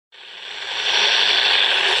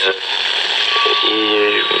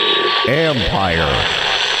Empire.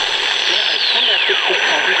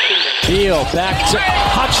 Heel back to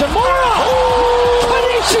Hachimura.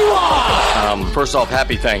 Konnichiwa. First off,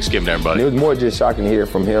 happy Thanksgiving, everybody. It was more just shocking to hear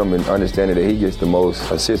from him and understanding that he gets the most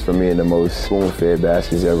assists from me and the most spoon-fed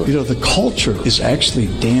baskets ever. You know, the culture is actually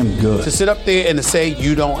damn good. To sit up there and to say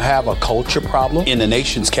you don't have a culture problem in the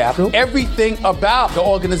nation's capital, everything about the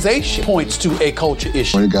organization points to a culture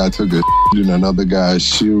issue. One guy took a in another guy's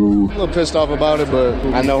shoe. I'm a little pissed off about it, but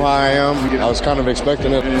I know how I am. I was kind of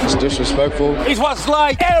expecting it. It's disrespectful. It was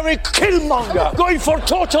like Eric Killmonger going for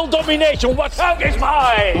total domination. What's up is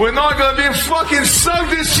mine. We're not going to be fucking sunk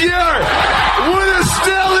this year. We're the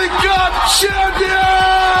Stanley Cup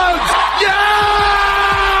champions! Yeah!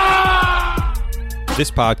 This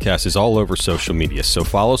podcast is all over social media, so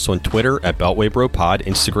follow us on Twitter at BeltwayBroPod,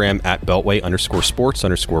 Instagram at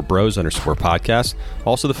Beltway_sports_bros_podcast.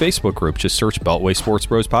 Also the Facebook group, just search Beltway Sports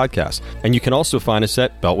Bros Podcast. And you can also find us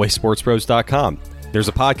at BeltwaySportsBros.com. There's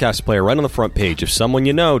a podcast player right on the front page. If someone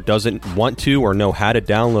you know doesn't want to or know how to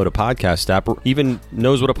download a podcast app or even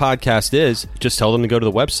knows what a podcast is, just tell them to go to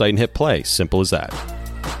the website and hit play. Simple as that.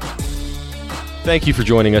 Thank you for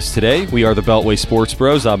joining us today. We are the Beltway Sports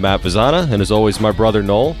Bros. I'm Matt Vazana, and as always, my brother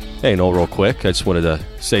Noel. Hey, Noel, real quick, I just wanted to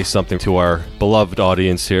say something to our beloved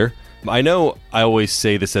audience here. I know I always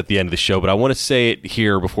say this at the end of the show, but I want to say it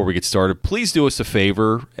here before we get started. Please do us a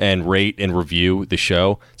favor and rate and review the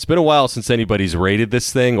show. It's been a while since anybody's rated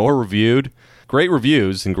this thing or reviewed. Great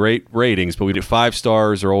reviews and great ratings, but we do 5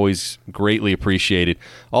 stars are always greatly appreciated.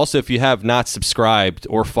 Also, if you have not subscribed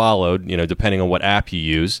or followed, depending on what app you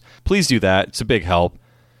use, please do that. It's a big help.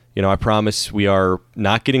 I promise we are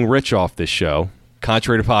not getting rich off this show,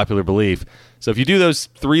 contrary to popular belief. So if you do those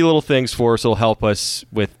 3 little things for us, it'll help us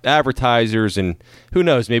with advertisers, and who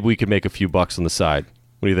knows, maybe we could make a few bucks on the side.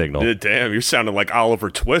 What do you think, Noel? Damn, you're sounding like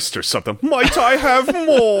Oliver Twist or something. Might I have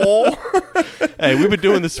more? Hey, we've been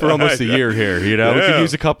doing this for almost a year here, Yeah. We could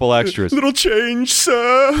use a couple extras. Little change,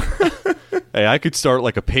 sir. Hey, I could start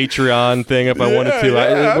like a Patreon thing if I wanted to.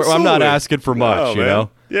 Yeah, I'm not asking for much,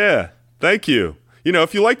 know? Yeah, thank you.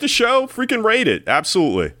 If you like the show, freaking rate it.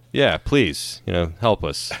 Absolutely. Yeah, please, help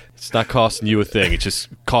us. It's not costing you a thing. It's just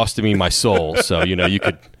costing me my soul. So, you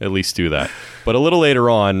could at least do that. But a little later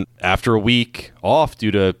on, after a week off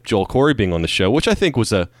due to Joel Corey being on the show, which I think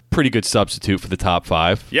was a pretty good substitute for the top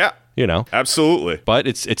 5. Yeah. Absolutely. But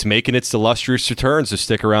it's making its illustrious return, so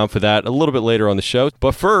stick around for that a little bit later on the show.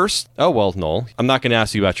 But first, Noel, I'm not going to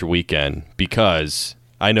ask you about your weekend because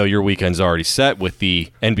I know your weekend's already set with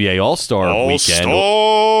the NBA All-Star weekend.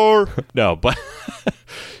 All-Star! No, but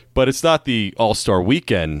it's not the All-Star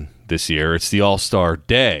weekend this year. It's the All-Star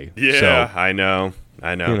Day. Yeah, so, I know.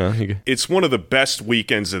 It's one of the best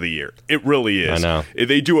weekends of the year. It really is. I know.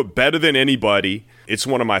 They do it better than anybody. It's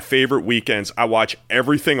one of my favorite weekends. I watch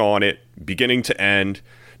everything on it, beginning to end.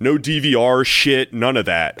 No DVR shit, none of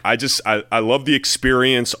that. I love the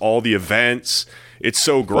experience, all the events. It's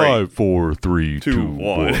so great. 5, 4, 3, 2,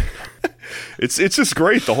 1. It's just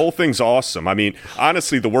great. The whole thing's awesome. I mean,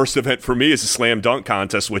 honestly, the worst event for me is the slam dunk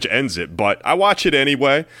contest, which ends it. But I watch it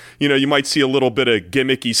anyway. You might see a little bit of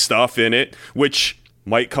gimmicky stuff in it, which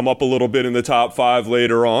might come up a little bit in the top 5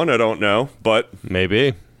 later on. I don't know, but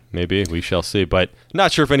maybe we shall see. But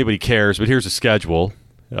not sure if anybody cares. But here's a schedule.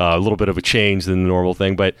 A little bit of a change than the normal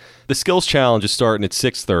thing, but the skills challenge is starting at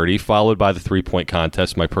 6:30, followed by the 3-point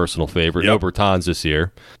contest, my personal favorite. Yep. No Bertans this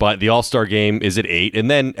year, but the All-Star game is at 8, and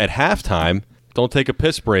then at halftime, don't take a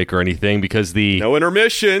piss break or anything because no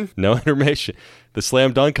intermission. The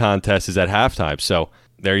slam dunk contest is at halftime, so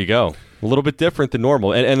there you go. A little bit different than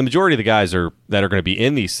normal, and the majority of the guys that are going to be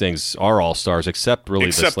in these things are all-stars, except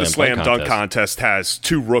the slam dunk contest has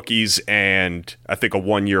 2 rookies and I think a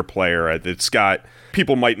 1-year player. It's got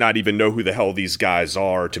people might not even know who the hell these guys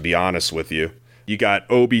are, to be honest with you. You got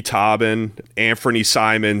Obi Toppin, Anthony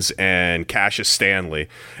Simons, and Cassius Stanley.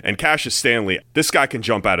 And Cassius Stanley, this guy can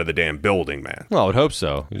jump out of the damn building, man. Well, I would hope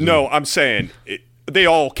so. No, I'm saying they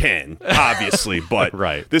all can, obviously, but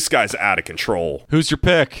right. This guy's out of control. Who's your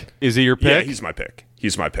pick? Is he your pick? Yeah, he's my pick.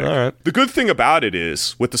 All right. The good thing about it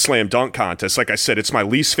is, with the slam dunk contest, like I said, it's my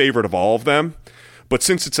least favorite of all of them. But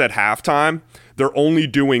since it's at halftime, they're only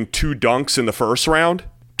doing 2 dunks in the first round.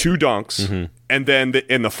 2 dunks. Mm-hmm. And then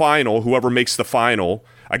in the final, whoever makes the final,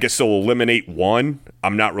 I guess they'll eliminate 1.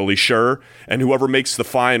 I'm not really sure. And whoever makes the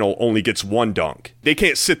final only gets 1 dunk. They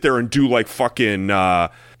can't sit there and do like fucking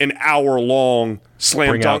an hour-long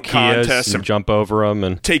slam dunk contest and jump over them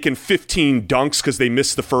and taking 15 dunks because they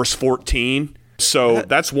missed the first 14. So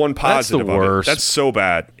that's one positive. That's the worst. That's so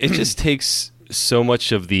bad. It just takes so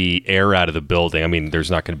much of the air out of the building. I mean, there's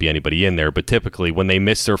not going to be anybody in there, but typically when they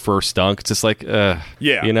miss their first dunk, it's just like,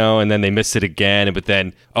 and then they miss it again, but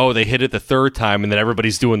then, they hit it the third time, and then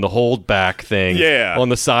everybody's doing the hold back thing on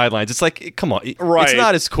the sidelines. It's like, come on. Right. It's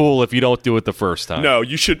not as cool if you don't do it the first time. No,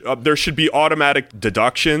 you should. There should be automatic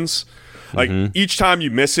deductions. Like, each time you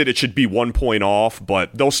miss it, it should be 1 point off,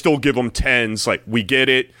 but they'll still give them 10s. Like, we get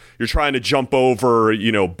it. You're trying to jump over,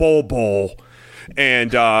 bowl,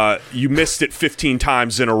 and you missed it 15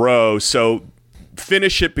 times in a row. So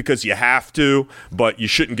finish it because you have to, but you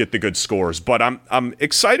shouldn't get the good scores. But I'm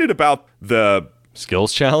excited about the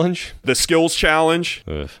skills challenge. The skills challenge.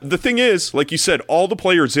 Ugh. The thing is, like you said, all the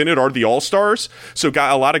players in it are the all-stars. So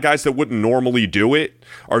a lot of guys that wouldn't normally do it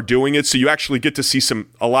are doing it. So you actually get to see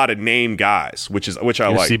a lot of name guys, which I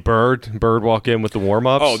like. See Bird walk in with the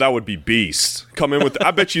warm-ups. Oh, that would be beast. Come in with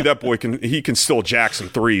I bet you that boy can still jack some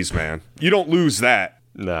threes, man. You don't lose that.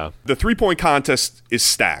 No. The 3-point contest is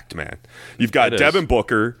stacked, man. You've got Devin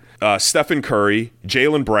Booker, Stephen Curry,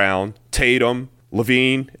 Jaylen Brown, Tatum,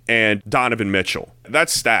 Levine, and Donovan Mitchell.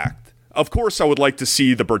 That's stacked. Of course, I would like to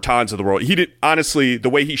see the Bertans of the world. He didn't, honestly, the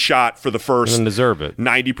way he shot for the first didn't deserve it.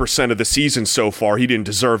 90% of the season so far, he didn't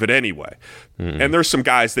deserve it anyway. And there's some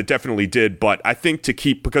guys that definitely did, but I think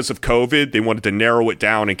because of COVID, they wanted to narrow it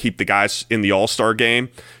down and keep the guys in the All-Star game.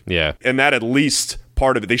 Yeah. And that at least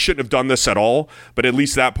part of it, they shouldn't have done this at all, but at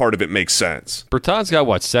least that part of it makes sense. Bertans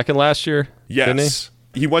got, second last year? Yes.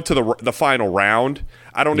 He went to the final round.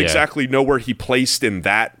 I don't exactly know where he placed in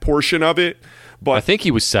that portion of it, but I think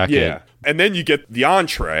he was second. Yeah. And then you get the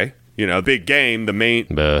entree, big game, the main...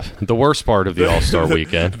 The worst part of the All-Star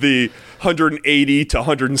weekend. The 180 to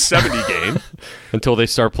 170 game. Until they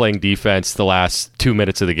start playing defense the last 2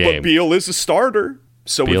 minutes of the game. But Beal is a starter,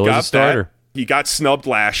 so we've got that. He got snubbed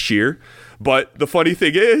last year. But the funny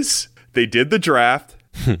thing is, they did the draft.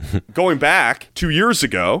 Going back 2 years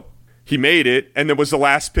ago, he made it, and then was the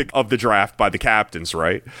last pick of the draft by the captains,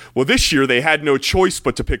 right? Well, this year they had no choice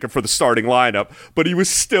but to pick him for the starting lineup, but he was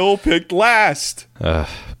still picked last.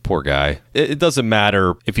 Poor guy. It doesn't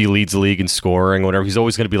matter if he leads the league in scoring or whatever. He's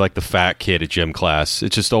always going to be like the fat kid at gym class.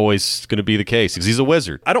 It's just always going to be the case because he's a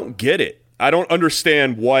wizard. I don't get it. I don't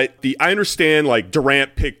understand I understand like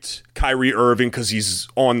Durant picked Kyrie Irving because he's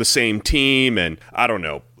on the same team, and I don't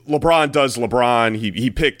know. LeBron does LeBron. He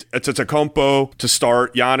picked Antetokounmpo to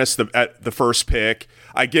start, Giannis at the first pick.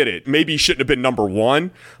 I get it. Maybe he shouldn't have been number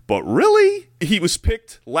one, but really? He was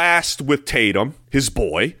picked last with Tatum, his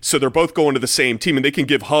boy, so they're both going to the same team, and they can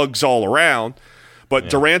give hugs all around. But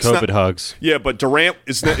Durant's COVID hugs. Yeah, but Durant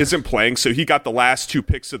isn't playing, so he got the last two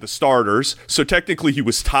picks of the starters. So technically he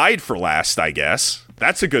was tied for last, I guess.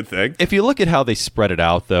 That's a good thing. If you look at how they spread it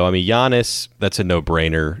out, though, I mean, Giannis, that's a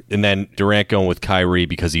no-brainer. And then Durant going with Kyrie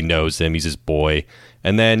because he knows him. He's his boy.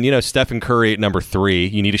 And then, Stephen Curry at number 3,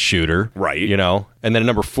 you need a shooter. Right. And then at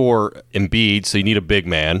number 4, Embiid, so you need a big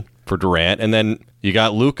man for Durant. And then you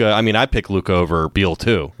got Luka. I mean, I pick Luka over Beal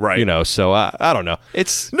too. Right. So I don't know.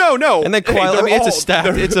 It's no. And then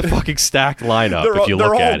Kawhi, it's a fucking stacked lineup if you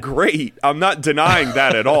look at it. They're all great. I'm not denying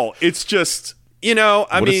that at all. It's just,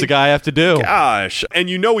 what does the guy have to do? Gosh. And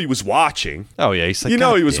he was watching. Oh, yeah. He's like,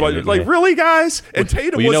 he was watching. Like, really, guys? And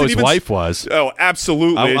Tatum wasn't his wife was. Oh,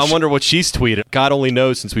 absolutely. I wonder what she's tweeted. God only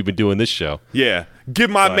knows since we've been doing this show. Yeah.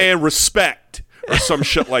 Give my man respect. Or some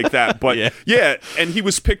shit like that. But yeah, and he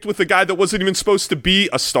was picked with a guy that wasn't even supposed to be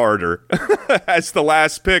a starter as the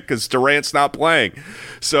last pick because Durant's not playing.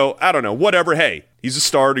 So I don't know. Whatever. Hey, he's a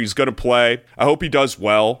starter. He's going to play. I hope he does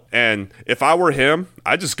well. And if I were him,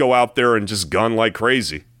 I'd just go out there and just gun like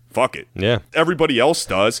crazy. Fuck it. Yeah. Everybody else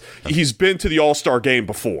does. He's been to the All-Star game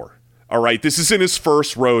before. All right, this isn't his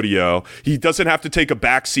first rodeo. He doesn't have to take a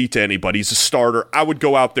backseat to anybody. He's a starter. I would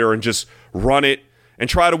go out there and just run it and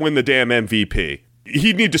try to win the damn MVP.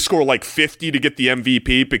 He'd need to score like 50 to get the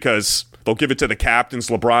MVP because they'll give it to the captains,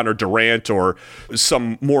 LeBron or Durant or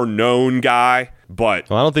some more known guy.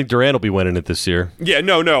 But I don't think Durant will be winning it this year. Yeah,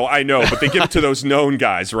 no, I know. But they give it to those known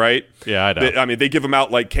guys, right? Yeah, I know. They give him out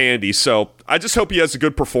like candy. So I just hope he has a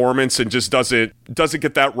good performance and just doesn't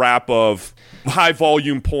get that rap of high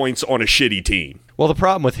volume points on a shitty team. Well, the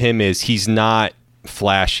problem with him is he's not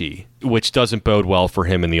flashy, which doesn't bode well for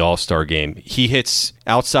him in the All-Star game. He hits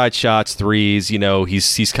outside shots, threes,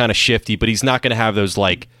 he's kind of shifty, but he's not going to have those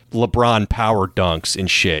like LeBron power dunks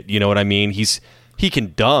and shit. You know what I mean? He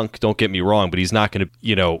can dunk, don't get me wrong, but he's not going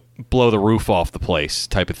to, blow the roof off the place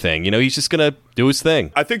type of thing. He's just going to do his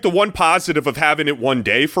thing. I think the one positive of having it one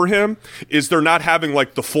day for him is they're not having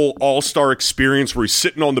like the full All-Star experience where he's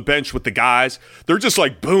sitting on the bench with the guys. They're just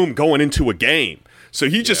like, boom, going into a game. So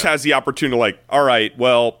he just has the opportunity to like, all right,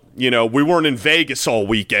 well, we weren't in Vegas all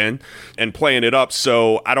weekend and playing it up,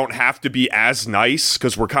 so I don't have to be as nice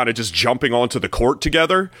because we're kind of just jumping onto the court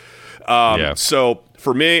together. So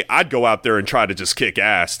for me, I'd go out there and try to just kick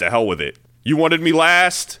ass. To hell with it. You wanted me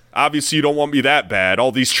last? Obviously, you don't want me that bad.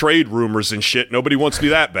 All these trade rumors and shit, nobody wants me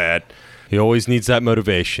that bad. He always needs that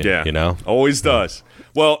motivation, Always does.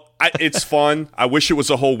 Well, it's fun. I wish it was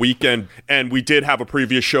a whole weekend, and we did have a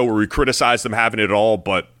previous show where we criticized them having it all,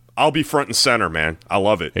 but I'll be front and center, man. I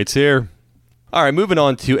love it. It's here. All right, moving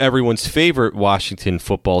on to everyone's favorite Washington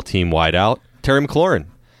football team wideout, Terry McLaurin.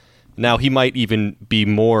 Now, he might even be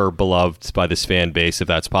more beloved by this fan base if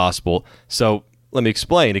that's possible. So let me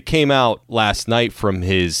explain. It came out last night from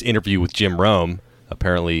his interview with Jim Rome.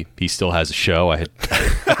 Apparently, he still has a show. I didn't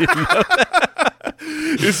know that.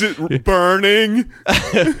 Is it burning?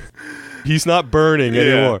 He's not burning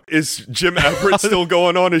anymore. Is Jim Everett still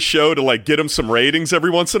going on his show to get him some ratings every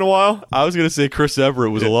once in a while? I was going to say Chris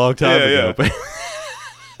Everett was a long time ago. But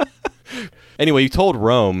anyway, he told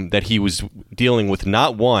Rome that he was dealing with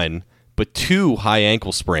not one, but 2 high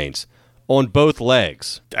ankle sprains on both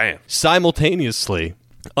legs. Damn. Simultaneously.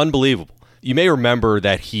 Unbelievable. You may remember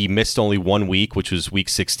that he missed only 1 week, which was week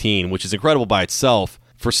 16, which is incredible by itself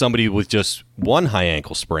for somebody with just 1 high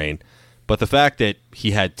ankle sprain. But the fact that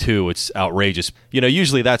he had 2, it's outrageous.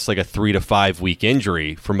 Usually that's like a 3 to 5 week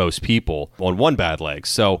injury for most people on 1 bad leg.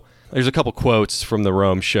 So there's a couple quotes from the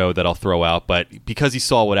Rome show that I'll throw out. But because he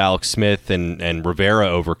saw what Alex Smith and Rivera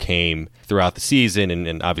overcame throughout the season,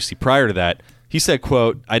 and obviously prior to that, he said,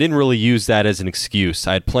 quote, "I didn't really use that as an excuse.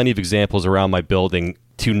 I had plenty of examples around my building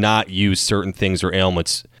to not use certain things or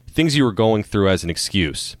ailments, things you were going through as an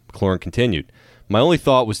excuse." McLaurin continued, "My only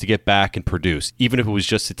thought was to get back and produce, even if it was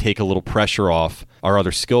just to take a little pressure off our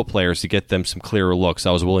other skill players to get them some clearer looks.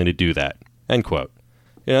 I was willing to do that." End quote.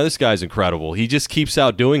 This guy's incredible. He just keeps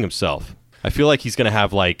outdoing himself. I feel like he's going to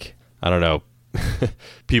have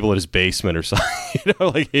people at his basement or something,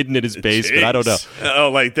 hidden in his basement. Jeez. I don't know.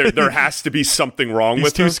 Oh, there has to be something wrong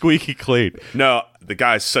with him. He's too squeaky clean. No, the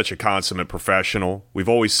guy's such a consummate professional. We've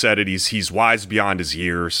always said it. He's wise beyond his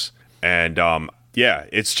years. And,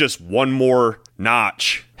 it's just one more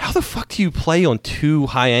notch. How the fuck do you play on 2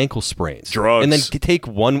 high ankle sprains? Drugs. And then take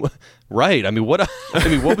one... Right.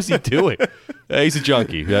 What was he doing? He's a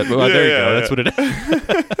junkie. There you go. That's what it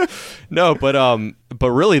is. No,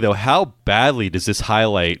 but really, though, how badly does this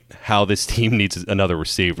highlight how this team needs another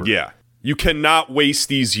receiver? Yeah. You cannot waste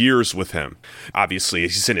these years with him. Obviously,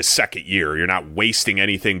 he's in his 2nd year. You're not wasting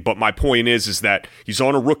anything. But my point is that he's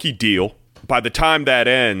on a rookie deal. By the time that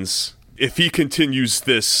ends, if he continues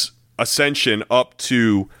this ascension up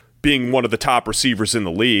to being one of the top receivers in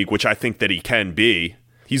the league, which I think that he can be,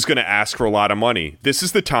 he's going to ask for a lot of money. This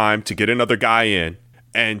is the time to get another guy in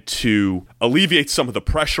and to alleviate some of the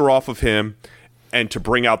pressure off of him and to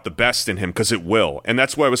bring out the best in him, because it will. And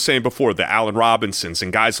that's what I was saying before, the Allen Robinsons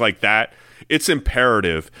and guys like that. It's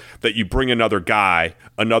imperative that you bring another guy,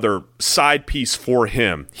 another side piece for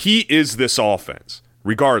him. He is this offense,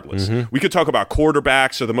 regardless. We could talk about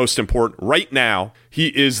quarterbacks are the most important. Right now, he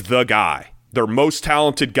is the guy. Their most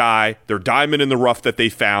talented guy, their diamond in the rough that they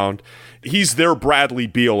found. He's their Bradley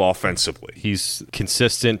Beal offensively. He's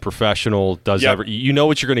consistent, professional, does you know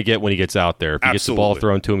what you're going to get when he gets out there. If he gets the ball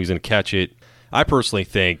thrown to him, he's going to catch it. I personally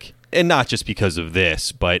think, and not just because of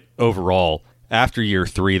this, but overall, after year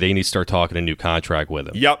 3, they need to start talking a new contract with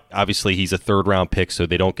him. Yep. Obviously, he's a 3rd-round pick, so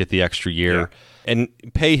they don't get the extra year. Yeah.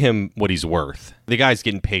 And pay him what he's worth. The guy's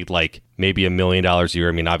getting paid maybe $1 million a year.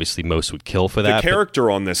 I mean, obviously, most would kill for that. The character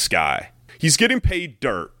on this guy, he's getting paid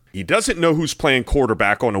dirt. He doesn't know who's playing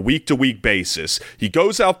quarterback on a week-to-week basis. He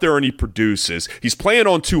goes out there and he produces. He's playing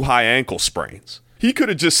on 2 high ankle sprains. He could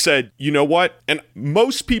have just said, you know what? And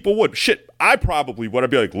most people would. Shit, I probably would. I'd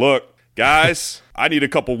be like, look, guys, I need a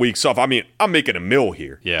couple weeks off. I mean, I'm making $1 million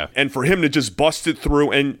here. Yeah. And for him to just bust it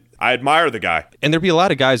through, and I admire the guy. And there'd be a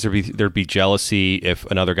lot of guys, there'd be jealousy if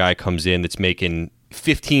another guy comes in that's making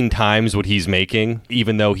 15 times what he's making,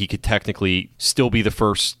 even though he could technically still be the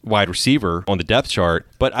first wide receiver on the depth chart.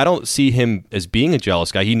 But I don't see him as being a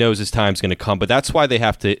jealous guy. He knows his time's going to come, but that's why they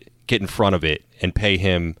have to get in front of it and pay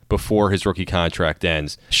him before his rookie contract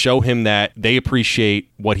ends. Show him that they appreciate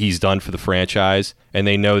what he's done for the franchise, and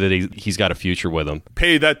they know that he's got a future with them.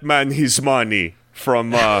 Pay that man his money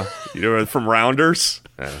from from Rounders.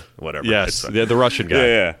 Whatever. Yes, the Russian guy.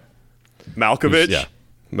 Yeah. Malkovich. Yeah,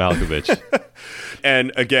 Malkovich.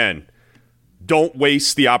 And again, don't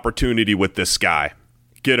waste the opportunity with this guy.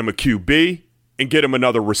 Get him a QB and get him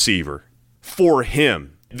another receiver. For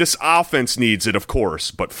him. This offense needs it, of course,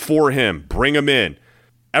 but for him, bring him in.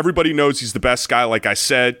 Everybody knows he's the best guy, like I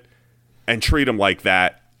said, and treat him like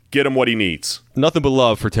that. get him what he needs. Nothing but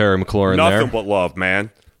love for Terry McLaurin there. Nothing but love,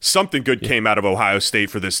 man. Something good came out of Ohio State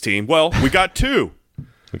for this team. Well, we got two.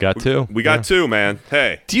 We got two. We got two, man.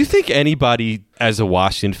 Hey. Do you think anybody as a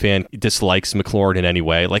Washington fan dislikes McLaurin in any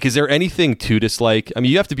way? Like, is there anything to dislike? I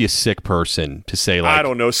mean, you have to be a sick person to say, like, I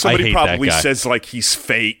don't know. Somebody probably says, like, he's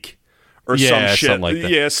fake or some shit. Something like that.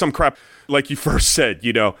 Yeah, some crap. Like you first said,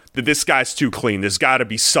 that this guy's too clean. There's got to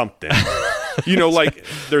be something. Like,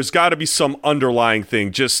 there's got to be some underlying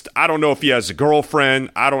thing. Just, I don't know if he has a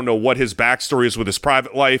girlfriend. I don't know what his backstory is with his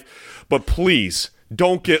private life. But please,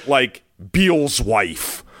 don't get, like, Beal's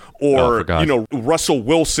wife or, Russell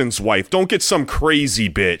Wilson's wife. Don't get some crazy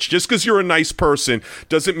bitch. Just because you're a nice person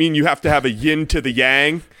doesn't mean you have to have a yin to the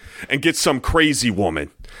yang and get some crazy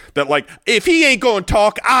woman that, like, if he ain't going to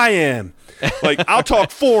talk, I am. Like, I'll talk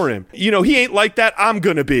for him. He ain't like that. I'm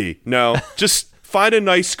going to be. No, just find a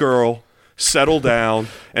nice girl, settle down,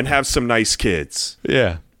 and have some nice kids.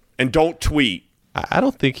 Yeah. And don't tweet. I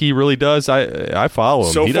don't think he really does. I follow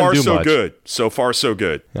him. So he far, doesn't do so much. good. So far, so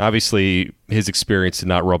good. Obviously, his experience did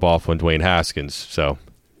not rub off on Dwayne Haskins, so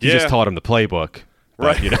he just taught him the playbook.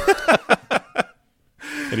 Right.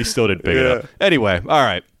 And he still didn't pick it up. Anyway, all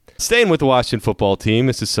right. Staying with the Washington football team,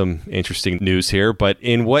 this is some interesting news here, but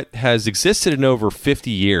in what has existed in over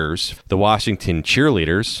 50 years, the Washington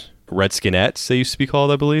Cheerleaders, Redskinettes, they used to be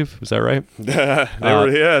called, I believe. Is that right?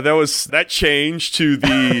 That changed to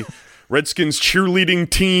the Redskins cheerleading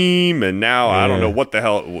team, and now I don't know what the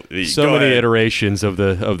hell. So many iterations of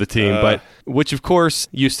the team, but which of course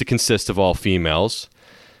used to consist of all females.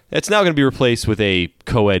 It's now going to be replaced with a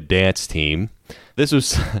co-ed dance team. This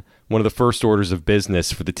was one of the first orders of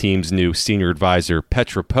business for the team's new senior advisor,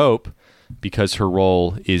 Petra Pope, because her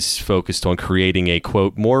role is focused on creating a,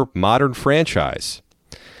 quote, more modern franchise.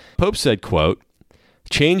 Pope said, quote,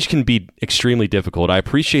 "Change can be extremely difficult. I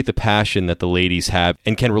appreciate the passion that the ladies have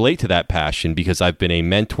and can relate to that passion because I've been a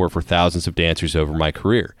mentor for thousands of dancers over my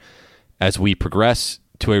career. As we progress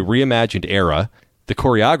to a reimagined era, the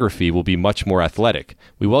choreography will be much more athletic.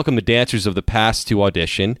 We welcome the dancers of the past to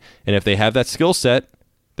audition, and if they have that skill set,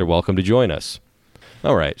 they're welcome to join us."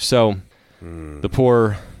 All right, so the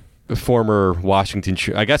poor former Washington,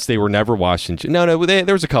 I guess they were never Washington. No,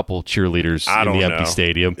 there was a couple cheerleaders in the empty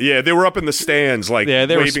stadium. Yeah, they were up in the stands, like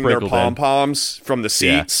waving their pom-poms from the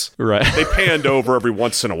seats. Yeah, right. They panned over every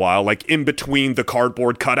once in a while, like in between the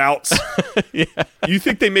cardboard cutouts. Yeah. You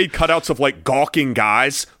think they made cutouts of like gawking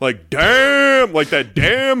guys? Like, damn, like that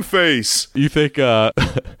damn face. You think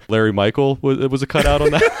Larry Michael was a cutout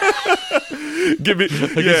on that? Give me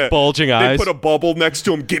his bulging eyes. They put a bubble next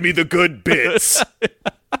to him. Give me the good bits.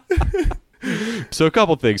 So a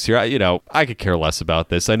couple things here. I could care less about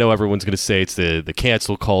this. I know everyone's going to say it's the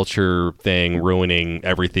cancel culture thing ruining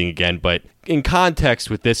everything again, but in context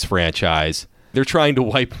with this franchise, they're trying to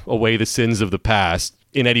wipe away the sins of the past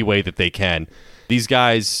in any way that they can. These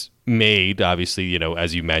guys made, obviously,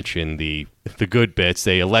 as you mentioned, the good bits.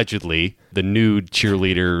 They allegedly, the nude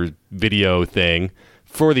cheerleader video thing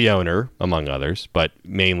for the owner, among others, but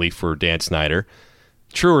mainly for Dan Snyder.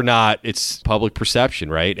 True or not, it's public perception,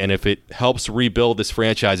 right? And if it helps rebuild this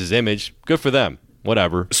franchise's image, good for them.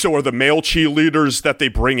 Whatever. So are the male cheerleaders that they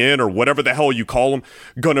bring in, or whatever the hell you call them,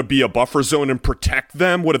 going to be a buffer zone and protect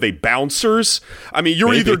them? What are they, bouncers? I mean,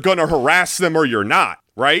 you're either going to harass them or you're not,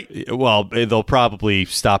 right? Well, they'll probably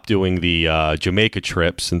stop doing the Jamaica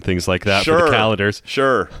trips and things like that for the calendars.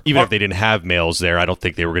 Sure. Even if they didn't have males there, I don't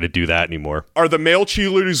think they were going to do that anymore. Are the male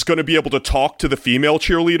cheerleaders going to be able to talk to the female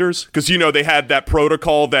cheerleaders? Because, they had that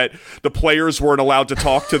protocol that the players weren't allowed to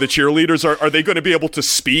talk to the cheerleaders. Are they going to be able to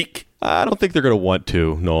speak? I don't think they're going to want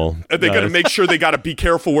to, Noel. Are they going to make sure they got to be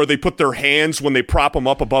careful where they put their hands when they prop them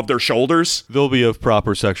up above their shoulders? They'll be of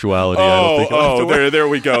proper sexuality. There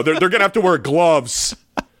we go. They're going to have to wear gloves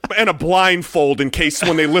and a blindfold in case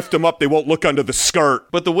when they lift them up, they won't look under the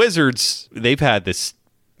skirt. But the Wizards, they've had this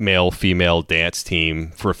male-female dance team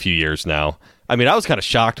for a few years now. I mean, I was kind of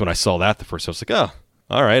shocked when I saw that the first time. I was like, oh,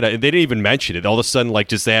 all right. They didn't even mention it. All of a sudden, like,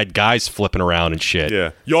 just they had guys flipping around and shit.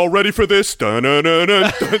 Yeah. Y'all ready for this?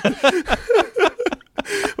 Dun-dun-dun-dun. All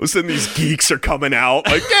of a sudden, these geeks are coming out.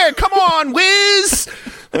 Like, yeah, come on, Wiz!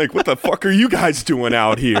 Like, what the fuck are you guys doing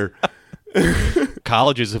out here?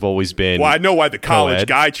 Colleges have always been. Well, I know why the college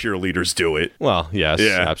guy cheerleaders do it. Well, yes,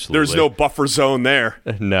 absolutely. There's no buffer zone there.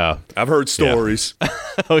 No. I've heard stories. Yeah.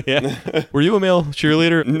 Oh, yeah? Were you a male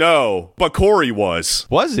cheerleader? No, but Corey was.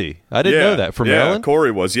 Was he? I didn't know that. From Maryland?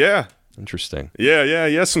 Corey was, yeah. Interesting.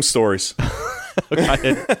 Yeah, some stories.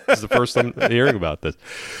 This is the first time hearing about this.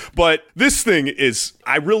 But this thing is,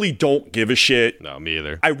 I really don't give a shit. No, me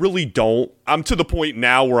either. I really don't. I'm to the point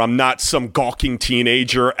now where I'm not some gawking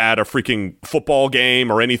teenager at a freaking football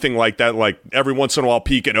game or anything like that. Like every once in a while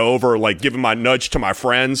peeking over, like giving my nudge to my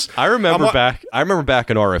friends. I remember back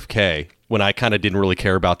in RFK when I kind of didn't really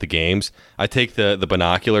care about the games. I take the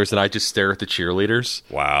binoculars and I just stare at the cheerleaders.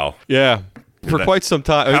 Wow. Yeah. For quite some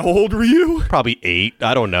time. How old were you? Probably 8.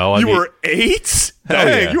 I don't know. You were 8? Hell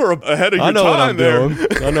Dang, yeah. you were ahead of your I know time what I'm there.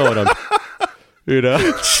 doing. I know what I'm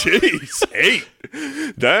Jeez,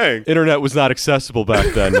 8. Dang. Internet was not accessible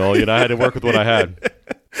back then, Noel. I had to work with what I had.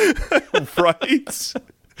 Right.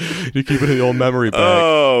 You keep it in the old memory bank.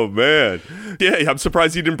 Oh, man. Yeah, I'm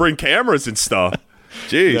surprised you didn't bring cameras and stuff.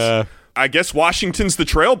 Jeez. Yeah. I guess Washington's the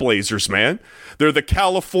Trailblazers, man. They're the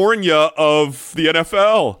California of the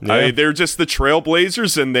NFL. Yeah. They're just the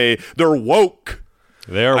Trailblazers, and they're woke.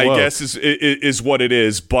 They're woke. I guess is what it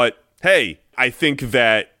is. But hey, I think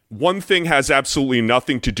that one thing has absolutely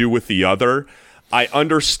nothing to do with the other. I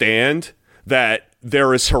understand that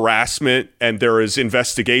there is harassment and there is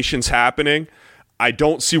investigations happening. I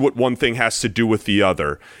don't see what one thing has to do with the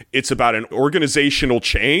other. It's about an organizational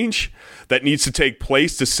change that needs to take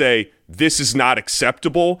place to say this is not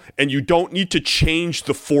acceptable, and you don't need to change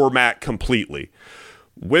the format completely.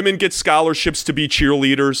 Women get scholarships to be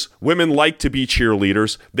cheerleaders. Women like to be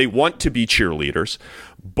cheerleaders. They want to be cheerleaders.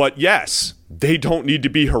 But yes, they don't need to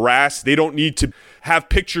be harassed. They don't need to have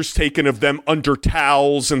pictures taken of them under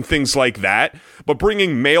towels and things like that. But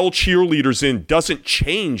bringing male cheerleaders in doesn't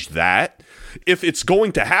change that. If it's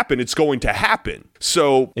going to happen, it's going to happen.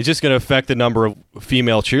 So it's just going to affect the number of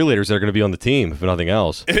female cheerleaders that are going to be on the team, if nothing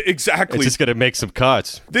else. Exactly. It's just going to make some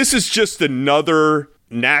cuts. This is just another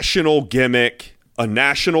national gimmick, a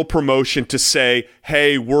national promotion to say,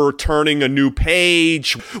 hey, we're turning a new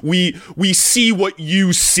page. We see what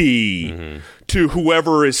you see to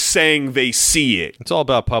whoever is saying they see it. It's all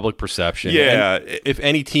about public perception. Yeah. And if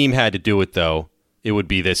any team had to do it, though, it would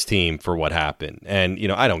be this team for what happened. And,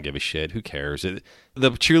 I don't give a shit. Who cares?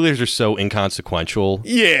 The cheerleaders are so inconsequential.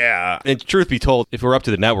 Yeah. And truth be told, if we're up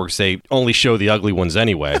to the networks, they only show the ugly ones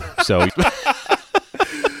anyway. So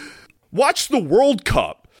watch the World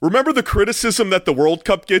Cup. Remember the criticism that the World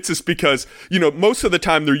Cup gets is because, most of the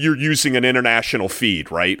time you're using an international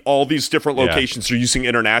feed, right? All these different locations are using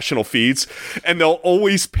international feeds, and they'll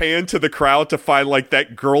always pan to the crowd to find like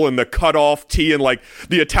that girl in the cutoff tee and like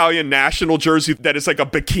the Italian national jersey that is like a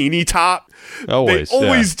bikini top. They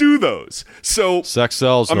always do those. So sex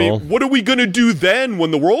sells. I mean, what are we going to do then when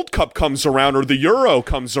the World Cup comes around or the Euro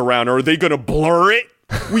comes around? Are they going to blur it?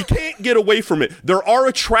 We can't get away from it. There are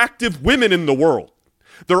attractive women in the world.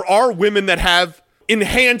 There are women that have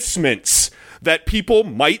enhancements that people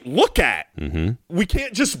might look at. We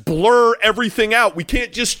can't just blur everything out. We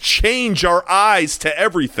can't just change our eyes to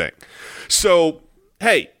everything. So,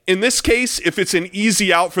 hey, in this case, if it's an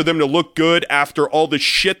easy out for them to look good after all the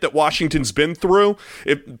shit that Washington's been through,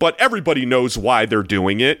 but everybody knows why they're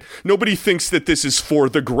doing it. Nobody thinks that this is for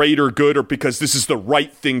the greater good or because this is the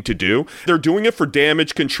right thing to do. They're doing it for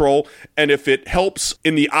damage control, and if it helps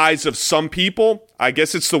in the eyes of some people, I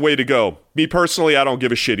guess it's the way to go. Me personally, I don't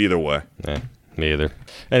give a shit either way. Me either.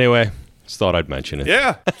 Anyway, just thought I'd mention it.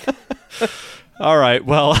 Yeah. All right,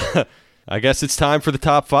 well, I guess it's time for the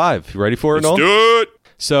top 5. You ready for it, Noel? Let's do it.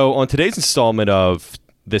 So on today's installment of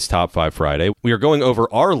this Top 5 Friday, we are going over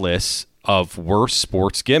our lists of worst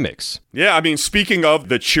sports gimmicks. Yeah, I mean, speaking of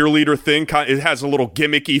the cheerleader thing, it has a little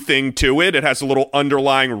gimmicky thing to it. It has a little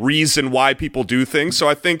underlying reason why people do things. So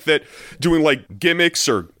I think that doing like gimmicks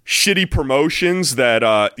or shitty promotions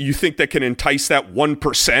that you think that can entice that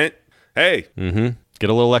 1%, hey. Get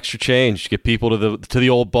a little extra change. Get people to the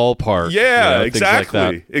old ballpark. Yeah, exactly.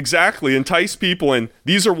 Like exactly. Entice people. And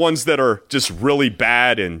these are ones that are just really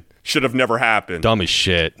bad and should have never happened. Dumb as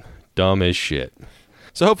shit.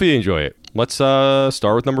 So hopefully you enjoy it. Let's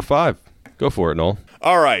start with number 5. Go for it, Noel.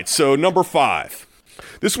 All right, so number 5.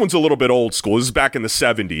 This one's a little bit old school. This is back in the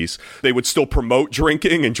 70s. They would still promote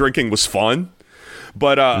drinking, and drinking was fun.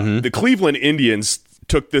 But the Cleveland Indians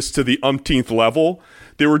took this to the umpteenth level.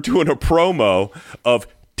 They were doing a promo of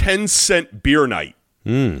 10-cent beer night.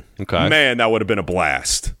 Okay. Man, that would have been a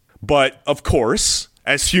blast. But, of course,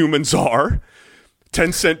 as humans are,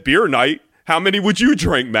 10-cent beer night, how many would you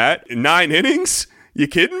drink, Matt? 9 innings? You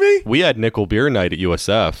kidding me? We had nickel beer night at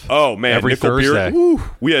USF. Oh, man. Every nickel Thursday. Beer. Woo.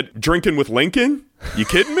 We had drinking with Lincoln? You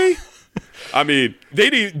kidding me? I mean,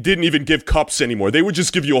 they didn't even give cups anymore. They would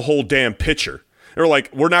just give you a whole damn pitcher. They're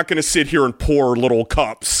like, we're not going to sit here and pour little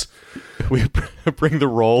cups. We bring the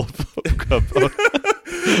roll of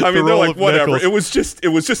I mean, they're like, whatever. It was just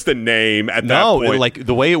a name at that point. No, like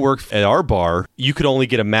the way it worked at our bar, you could only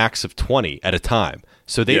get a max of 20 at a time.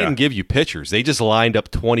 So they didn't give you pitchers. They just lined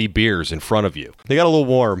up 20 beers in front of you. They got a little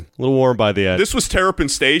warm by the end. This was Terrapin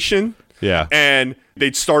Station. Yeah. And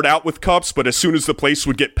they'd start out with cups, but as soon as the place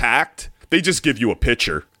would get packed, they just give you a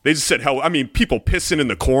pitcher. They just said, people pissing in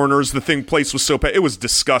the corners. The place was so packed. It was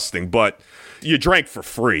disgusting, but you drank for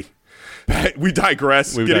free. We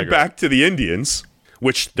digress. Getting back to the Indians,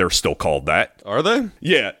 which they're still called that. Are they?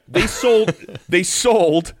 Yeah. They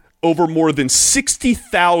sold over more than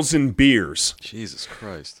 60,000 beers. Jesus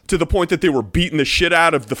Christ. To the point that they were beating the shit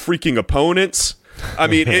out of the freaking opponents. I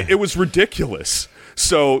mean, it was ridiculous.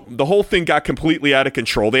 So the whole thing got completely out of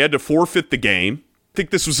control. They had to forfeit the game. I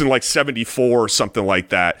think this was in like 74 or something like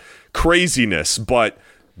that. Craziness, but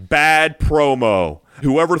bad promo.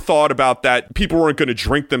 Whoever thought about that, people weren't going to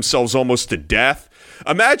drink themselves almost to death.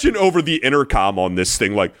 Imagine over the intercom on this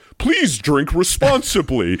thing, like, please drink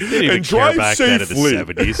responsibly and drive safely. In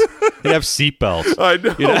the 70s. They'd have seatbelts. I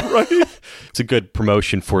know, right? It's a good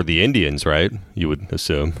promotion for the Indians, right? You would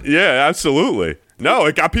assume. Yeah, absolutely. No,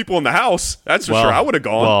 it got people in the house. That's for sure. I would have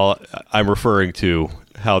gone. Well, I'm referring to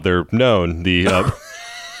how they're known.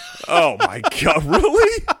 Oh my God!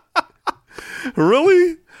 Really?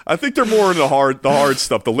 Really? I think they're more in the hard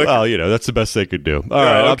stuff. The liquor. Well, that's the best they could do. All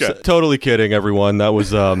right, okay. I'm totally kidding, everyone. That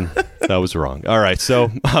was wrong. All right,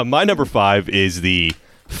 so my number 5 is the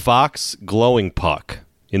Fox glowing puck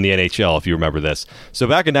in the NHL. If you remember this, so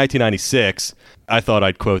back in 1996. I thought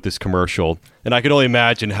I'd quote this commercial, and I could only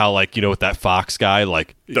imagine how, with that Fox guy,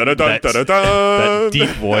 that deep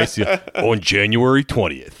voice. On January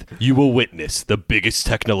 20th, you will witness the biggest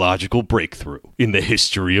technological breakthrough in the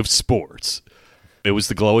history of sports. It was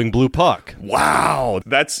the glowing blue puck. Wow.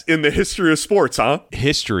 That's in the history of sports, huh?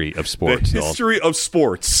 History of sports. The history of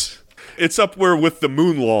sports. It's up where with the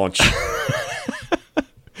moon launch.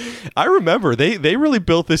 I remember they really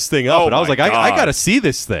built this thing up, and I was like, I got to see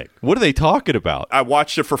this thing. What are they talking about? I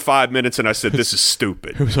watched it for 5 minutes, and I said, this is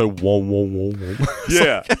stupid. It was like, whoa, whoa, whoa, whoa.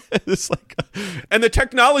 Yeah. And the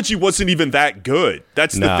technology wasn't even that good.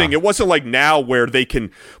 That's the thing. It wasn't like now where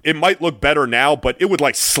it might look better now, but it would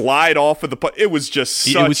suide off of the, it was just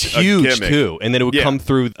such a gimmick. It was huge, too. And then it would come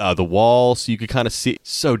through the wall, so you could kind of see.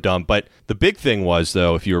 So dumb. But the big thing was,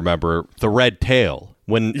 though, if you remember, the red tail.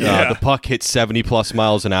 When the puck hit 70-plus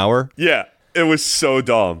miles an hour. Yeah, it was so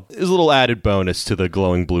dumb. It was a little added bonus to the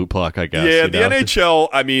glowing blue puck, I guess. Yeah, the NHL,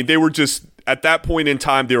 I mean, they were just, at that point in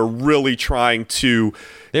time, they were really trying to...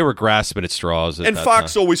 They were grasping at straws. And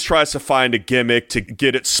Fox always tries to find a gimmick to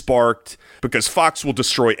get it sparked, because Fox will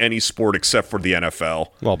destroy any sport except for the NFL.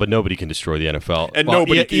 Well, but nobody can destroy the NFL. And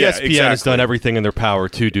nobody... ESPN has done everything in their power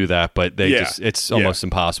to do that, but it's almost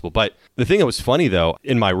impossible. But the thing that was funny, though,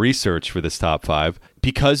 in my research for this top 5...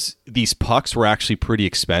 because these pucks were actually pretty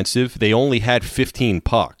expensive, they only had 15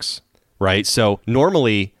 pucks, right? So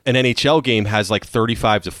normally an NHL game has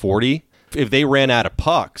 35 to 40. If they ran out of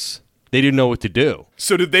pucks, they didn't know what to do.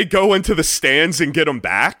 So did they go into the stands and get them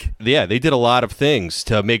back? Yeah, they did a lot of things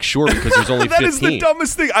to make sure, because there's only 15. That is the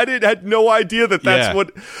dumbest thing. I had no idea that's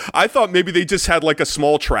what... I thought maybe they just had a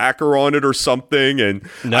small tracker on it or something, and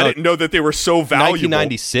I didn't know that they were so valuable.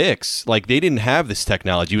 1996, they didn't have this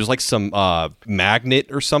technology. It was some magnet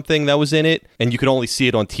or something that was in it, and you could only see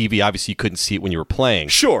it on TV. Obviously, you couldn't see it when you were playing.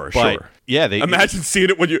 Sure. Yeah, imagine seeing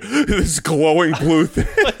it when you this glowing blue thing.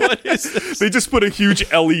 What is this? They just put a huge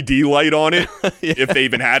LED light on it, if they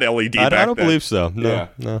even had LED back then. I don't believe so. No,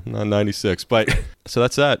 not 96. But so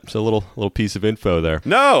that's that. It's a little piece of info there.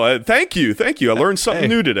 No, thank you. I learned something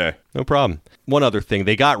new today. No problem. One other thing,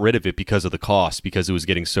 they got rid of it because of the cost, because it was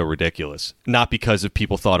getting so ridiculous. Not because of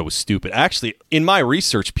people thought it was stupid. Actually, in my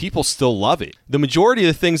research, people still love it. The majority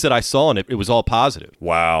of the things that I saw in it, it was all positive.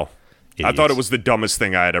 Wow. Idiots. I thought it was the dumbest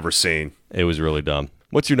thing I had ever seen. It was really dumb.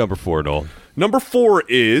 What's your number 4, Noel? Number 4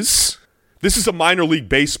 is... This is a minor league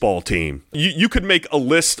baseball team. You could make a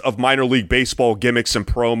list of minor league baseball gimmicks and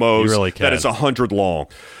promos that is 100 long.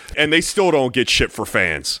 And they still don't get shit for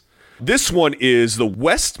fans. This one is the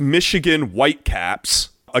West Michigan Whitecaps.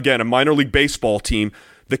 Again, a minor league baseball team.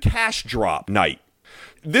 The Cash Drop Night.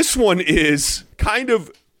 This one is kind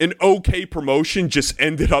of an okay promotion, just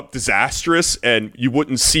ended up disastrous, and you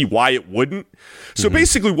wouldn't see why it wouldn't. So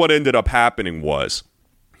basically what ended up happening was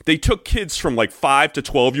they took kids from 5 to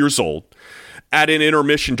 12 years old at an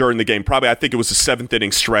intermission during the game. Probably, I think it was a 7th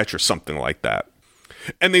inning stretch or something like that.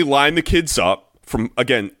 And they lined the kids up from,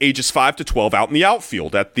 again, ages 5 to 12 out in the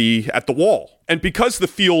outfield at the wall. And because the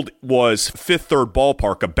field was Fifth Third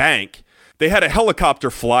Ballpark, a bank, they had a helicopter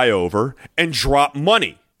fly over and drop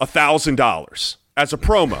money, $1,000, as a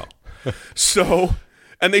promo. So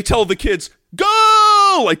and they tell the kids,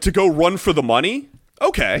 go! Like, to go run for the money.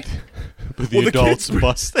 Okay. But the adults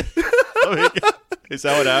bust. Is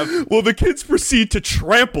that what happened? Well, the kids proceed to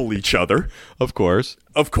trample each other. Of course.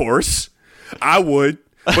 I would.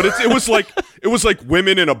 But it was like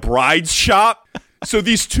women in a bride's shop. So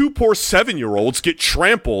these two poor 7-year-olds get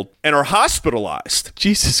trampled and are hospitalized.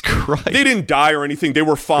 Jesus Christ. They didn't die or anything. They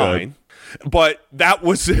were fine. Good. But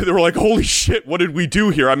they were like, holy shit, what did we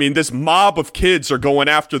do here? I mean, this mob of kids are going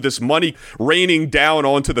after this money raining down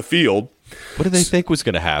onto the field. What did they think was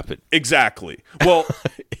going to happen? Exactly. Well,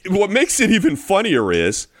 what makes it even funnier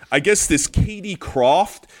is, I guess this Katie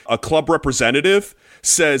Croft, a club representative,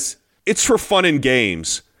 says, it's for fun and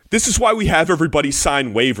games. This is why we have everybody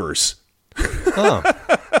sign waivers. Oh.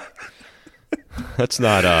 That's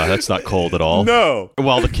not cold at all. No.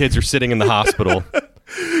 While the kids are sitting in the hospital.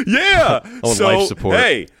 Yeah. On life support.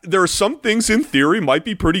 Hey, there are some things in theory might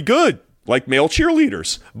be pretty good, like male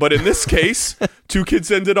cheerleaders. But in this case, 2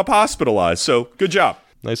 kids ended up hospitalized. So good job.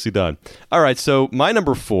 Nicely done. All right. So my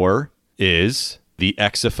number 4 is the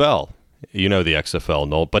XFL. You know the XFL,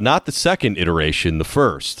 Noel, but not the second iteration, the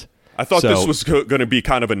first. I thought this was going to be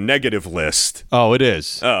kind of a negative list. Oh, it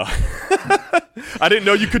is. Oh. I didn't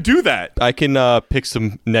know you could do that. I can pick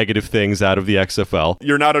some negative things out of the XFL.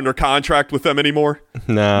 You're not under contract with them anymore?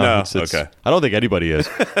 No. Okay. I don't think anybody is.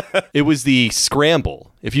 It was the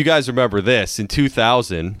Scramble. If you guys remember this, in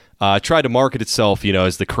 2000, tried to market itself,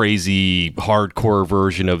 as the crazy hardcore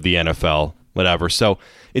version of the NFL, whatever. So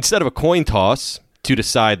instead of a coin toss to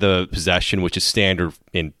decide the possession, which is standard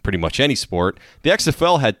in pretty much any sport, the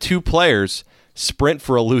XFL had 2 players sprint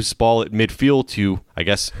for a loose ball at midfield to, I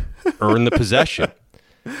guess, earn the possession,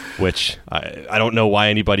 which I don't know why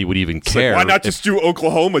anybody would even care. Like, why not just do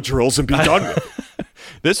Oklahoma drills and be done with it?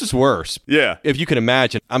 This is worse. Yeah. If you can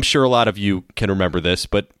imagine, I'm sure a lot of you can remember this,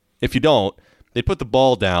 but if you don't, they put the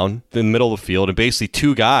ball down in the middle of the field, and basically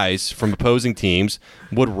 2 guys from opposing teams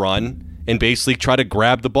would run and basically try to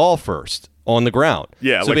grab the ball first on the ground.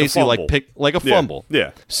 Yeah, so like basically a fumble. like a fumble.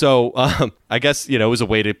 Yeah. So I guess, it was a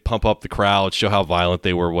way to pump up the crowd, show how violent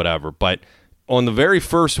they were, whatever. But on the very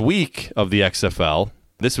first week of the XFL,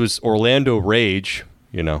 this was Orlando Rage,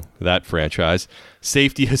 that franchise,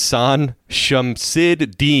 safety Hassan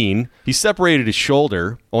Shamsid Dean, he separated his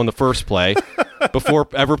shoulder on the first play before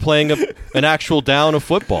ever playing an actual down of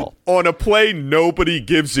football. On a play nobody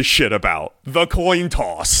gives a shit about, the coin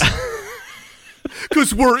toss.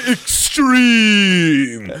 Because we're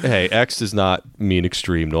extreme. Hey, X does not mean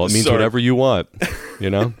extreme. No, it means whatever you want,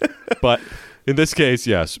 But in this case,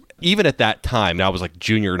 yes. Even at that time, and I was like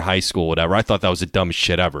junior in high school, whatever, I thought that was the dumbest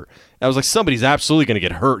shit ever. I was like, somebody's absolutely going to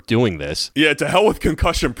get hurt doing this. Yeah, to hell with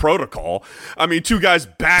concussion protocol. I mean, 2 guys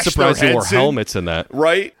bashed their heads Surprised they wore helmets in that.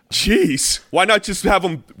 Right? Jeez. Why not just have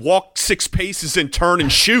them walk 6 paces and turn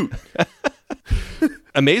and shoot?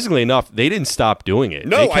 Amazingly enough, they didn't stop doing it.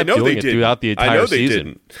 No, they kept I know doing they it didn't. throughout the entire I know they season.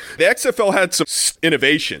 didn't. The XFL had some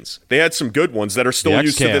innovations. They had some good ones that are still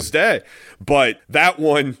used to this day. But that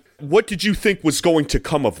one, what did you think was going to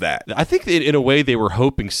come of that? I think in a way they were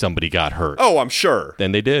hoping somebody got hurt. Oh, I'm sure.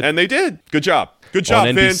 And they did. And they did. Good job. Good job,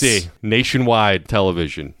 on NBC, Vince. Nationwide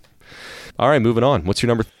television. All right, moving on. What's your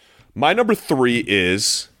number? My number 3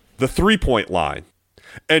 is the 3-point line.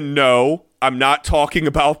 And no, I'm not talking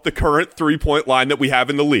about the current 3-point line that we have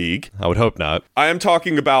in the league. I would hope not. I am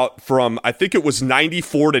talking about from, I think it was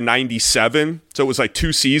 94 to 97, so it was like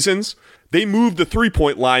 2 seasons. They moved the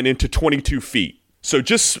 3-point line into 22 feet. So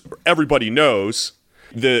just everybody knows,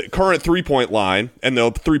 the current 3-point line and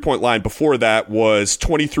the 3-point line before that was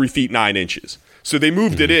 23 feet 9 inches. So they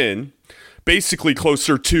moved it in basically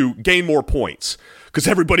closer to gain more points because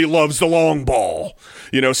everybody loves the long ball,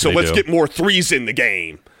 so let's get more threes in the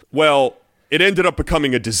game. Well, it ended up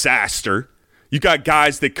becoming a disaster. You got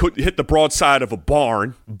guys that could hit the broadside of a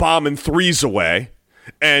barn, bombing threes away,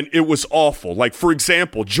 and it was awful. Like, for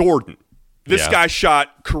example, Jordan. This guy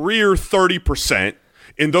shot career 30%.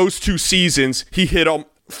 In those 2 seasons, he hit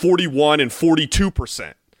 41 and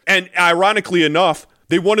 42%. And ironically enough,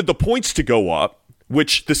 they wanted the points to go up,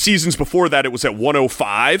 which the seasons before that, it was at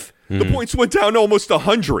 105. The points went down to almost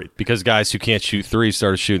 100. Because guys who can't shoot threes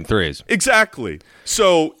started shooting threes. Exactly.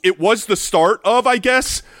 So it was the start of, I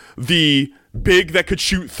guess, the big that could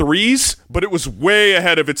shoot threes, but it was way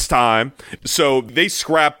ahead of its time. So they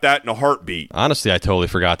scrapped that in a heartbeat. Honestly, I totally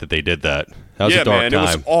forgot that they did that. That was a dark time. It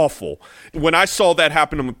was awful. When I saw that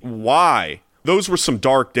happen, I'm like, why? Those were some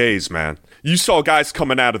dark days, man. You saw guys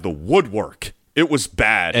coming out of the woodwork. It was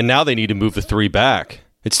bad. And now they need to move the 3 back.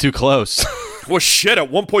 It's too close. Well, shit,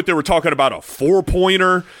 at one point they were talking about a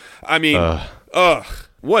 4-pointer. I mean,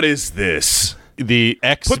 what is this? the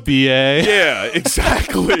XBA. Yeah,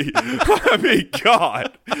 exactly. I mean,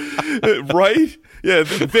 God. Right? Yeah,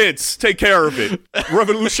 Vince, take care of it.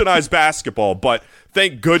 Revolutionize basketball. But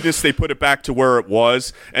thank goodness they put it back to where it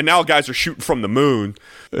was. And now guys are shooting from the moon.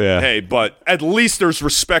 Yeah. Hey, but at least there's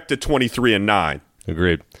respect at 23-9.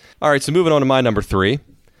 Agreed. All right, so moving on to my number 3.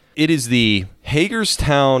 It is the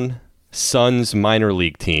Hagerstown Suns minor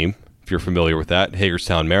league team, if you're familiar with that,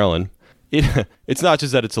 Hagerstown, Maryland. It's not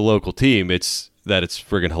just that it's a local team, it's that it's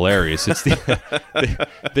friggin' hilarious. It's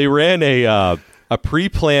they ran a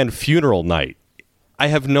pre-planned funeral night. I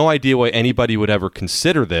have no idea why anybody would ever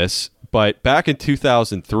consider this, but back in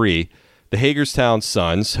 2003, the Hagerstown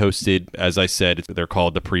Suns hosted, as I said, they're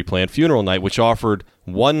called the pre-planned funeral night, which offered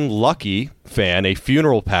one lucky fan a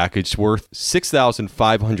funeral package worth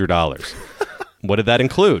 $6,500. What did that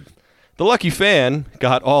include? The lucky fan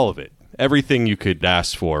got all of it. Everything you could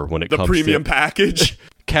ask for when it comes to... The premium package?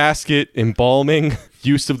 Casket, embalming,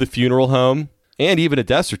 use of the funeral home, and even a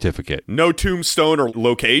death certificate. No tombstone or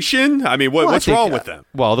location? I mean, what's wrong with them?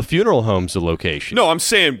 Well, the funeral home's a location. No, I'm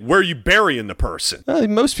saying, where are you burying the person?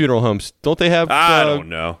 Most funeral homes, don't they have... I don't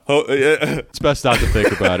know. It's best not to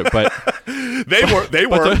think about it, but... They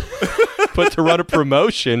were. But to run a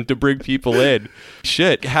promotion to bring people in,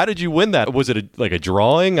 shit. How did you win that? Was it like a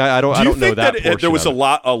drawing? I don't know that portion. There was a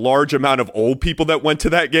large amount of old people that went to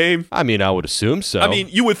that game? I mean, I would assume so. I mean,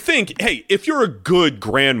 you would think, hey, if you're a good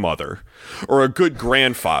grandmother or a good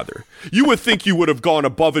grandfather, you would think you would have gone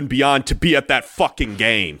above and beyond to be at that fucking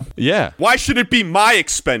game. Yeah. Why should it be my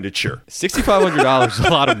expenditure? $6,500 is a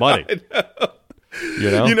lot of money.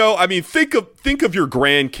 You know, I mean, think of your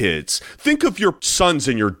grandkids. Think of your sons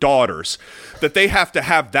and your daughters that they have to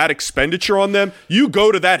have that expenditure on them. You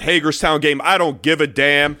go to that Hagerstown game. I don't give a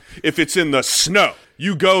damn if it's in the snow.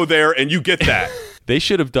 You go there and you get that. They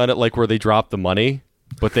should have done it like where they dropped the money,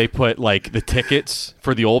 but they put like the tickets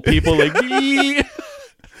for the old people, like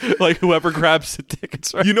like whoever grabs the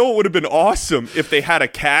tickets. Right? You know what would have been awesome if they had a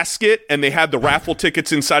casket and they had the raffle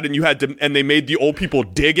tickets inside, and they made the old people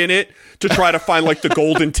dig in it to try to find like the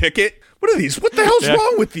golden ticket. What are these? What the hell's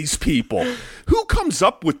wrong with these people? Who comes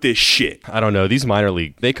up with this shit? I don't know. These minor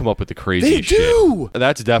league, they come up with the craziest shit. They do.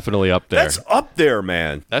 That's definitely up there. That's up there,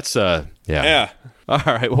 man. That's yeah. All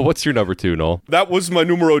right. Well, what's your number 2, Noel? That was my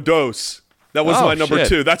numero dos. That was my number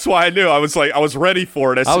 2. That's why I knew. I was ready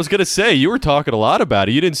for it. I was going to say, you were talking a lot about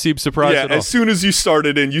it. You didn't seem surprised at all. As soon as you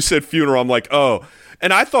started and you said funeral, I'm like, oh.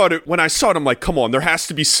 And I thought when I saw it, I'm like, come on, there has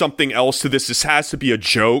to be something else to this. This has to be a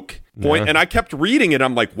joke point. And I kept reading it.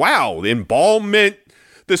 I'm like, wow, embalmment,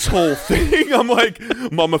 this whole thing. I'm like,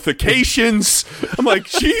 mummifications. I'm like,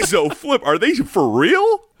 geez, oh, flip. Are they for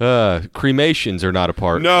real? Cremations are not a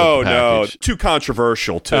part of the No. package. Too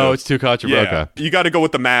controversial, too. Oh, it's too controversial. Yeah. Okay. You got to go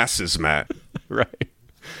with the masses, Matt. Right.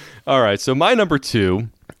 All right. So my number 2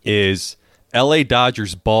 is LA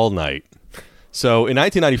Dodgers ball night. So in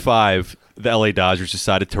 1995, the LA Dodgers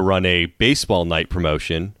decided to run a baseball night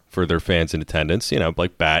promotion for their fans in attendance,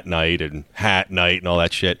 like bat night and hat night and all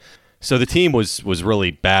that shit. So the team was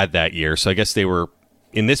really bad that year. So I guess they were,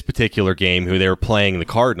 in this particular game, they were playing the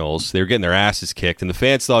Cardinals. They were getting their asses kicked, and the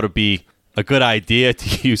fans thought it'd be a good idea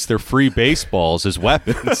to use their free baseballs as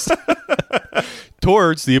weapons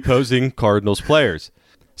towards the opposing Cardinals players.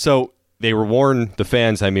 So they were warned, the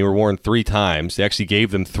fans, were warned 3 times. They actually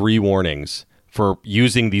gave them 3 warnings for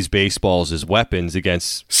using these baseballs as weapons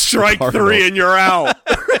against strike 3 and you're out.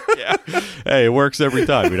 Yeah. Hey, it works every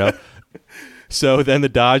time, So then the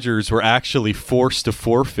Dodgers were actually forced to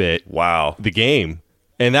forfeit the game.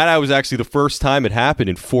 And that was actually the first time it happened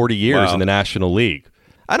in 40 years in the National League.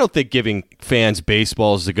 I don't think giving fans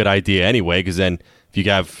baseballs is a good idea anyway, because then if you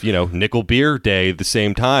have, nickel beer day at the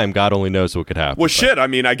same time, God only knows what could happen. Well, shit,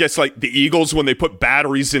 I guess like the Eagles when they put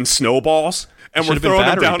batteries in snowballs and we're throwing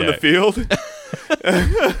them down in the field.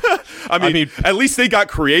 At least they got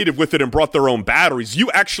creative with it and brought their own batteries. You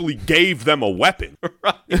actually gave them a weapon.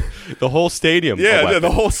 Right. The whole stadium. Yeah,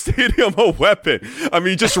 the whole stadium a weapon.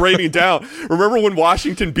 Just raining down. Remember when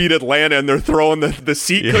Washington beat Atlanta and they're throwing the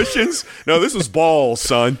seat cushions? No, this was balls,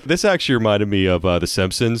 son. This actually reminded me of The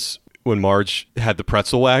Simpsons when Marge had the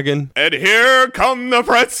pretzel wagon. And here come the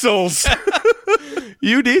pretzels.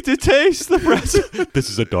 You need to taste the pretzel. This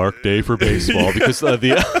is a dark day for baseball because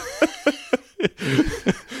the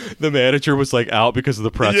manager was out because of the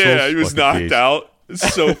pretzels. Yeah, he was knocked out.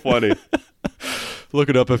 It's so funny. Look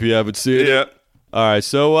it up if you haven't seen it. Yeah. All right,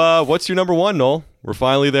 so what's your number 1, Noel? We're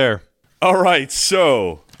finally there. All right,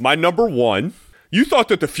 so my number 1, you thought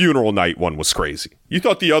that the funeral night one was crazy. You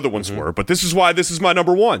thought the other ones were, but this is why this is my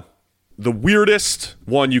number 1. The weirdest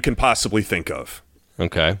one you can possibly think of.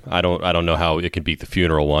 Okay. I don't know how it can beat the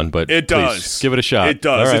funeral one, but it does. Give it a shot. It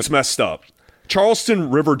does. Right. It's messed up. Charleston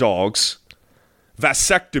River Dogs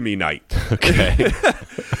vasectomy night. Okay.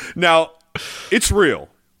 Now, it's real.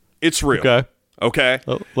 It's real. Okay. Okay?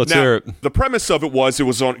 Well, let's now, hear it. The premise of it was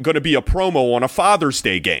going to be a promo on a Father's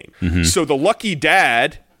Day game. Mm-hmm. So the lucky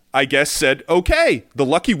dad, I guess, said, okay, the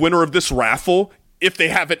lucky winner of this raffle, if they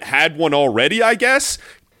haven't had one already, I guess,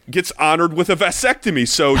 gets honored with a vasectomy.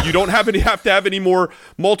 So you don't have to have any more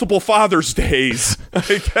multiple Father's Days,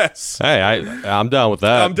 I guess. Hey, I'm down with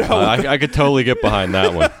that. I'm down with I could totally get behind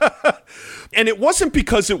that one. And it wasn't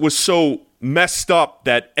because it was so messed up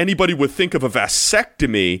that anybody would think of a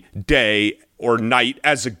vasectomy day or night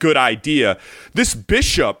as a good idea. This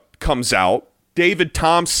bishop comes out, David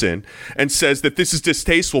Thompson, and says that this is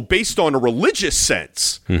distasteful based on a religious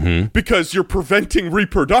sense because you're preventing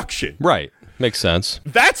reproduction. Right. Makes sense.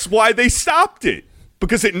 That's why they stopped it,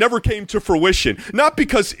 because it never came to fruition. Not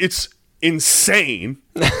because it's insane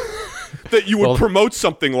that you would promote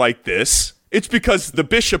something like this. It's because the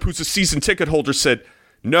bishop, who's a season ticket holder, said,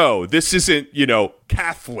 no, this isn't,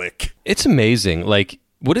 Catholic. It's amazing. Like,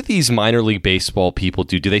 what do these minor league baseball people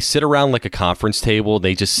do? Do they sit around like a conference table?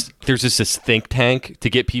 There's just this think tank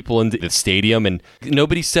to get people into the stadium, and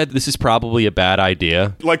nobody said this is probably a bad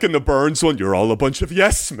idea. Like in the Burns one, you're all a bunch of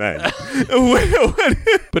yes men.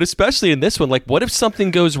 But especially in this one, like, what if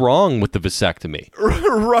something goes wrong with the vasectomy?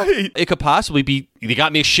 Right. It could possibly be, they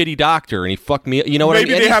got me a shitty doctor and he fucked me. You know what I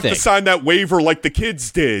mean? Maybe they have to sign that waiver like the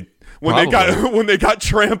kids did when they got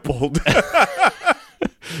trampled.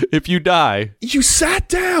 If you die. You sat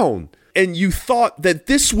down and you thought that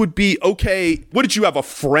this would be okay. What did you have, a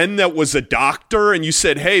friend that was a doctor, and you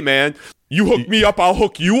said, hey man, you hook me up, I'll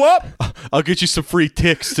hook you up? I'll get you some free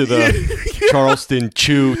ticks to the Charleston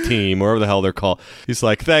Chew team, whatever the hell they're called. He's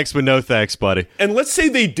like, thanks, but no thanks, buddy. And let's say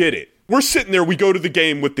they did it. We're sitting there, we go to the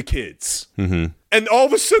game with the kids. Mm-hmm. And all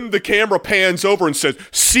of a sudden the camera pans over and says,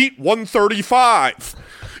 seat 135.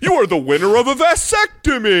 You are the winner of a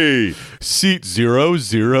vasectomy. Seat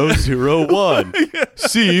 0001.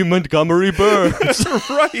 C. Montgomery Burns.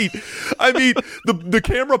 Right. I mean, the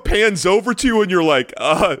camera pans over to you and you're like,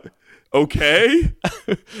 okay.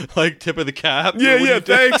 Like tip of the cap. Yeah,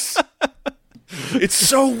 thanks. It's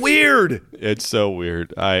so weird. It's so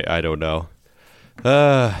weird. I don't know.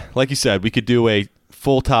 Like you said, we could do a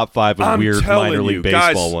full top 5 of weird minor league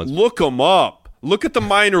baseball guys, ones. Look them up. Look at the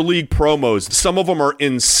minor league promos. Some of them are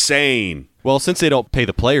insane. Well, since they don't pay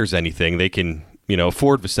the players anything, they can,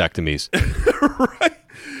 afford vasectomies. Right.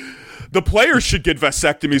 The players should get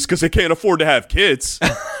vasectomies because they can't afford to have kids.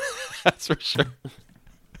 That's for sure.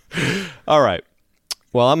 All right.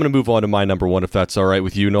 Well, I'm going to move on to my number 1, if that's all right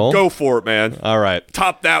with you, Noel. Go for it, man. All right.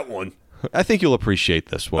 Top that one. I think you'll appreciate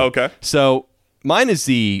this one. Okay. So mine is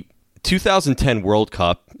the 2010 World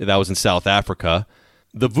Cup that was in South Africa.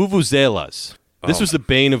 The Vuvuzelas. This was the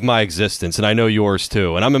bane of my existence, and I know yours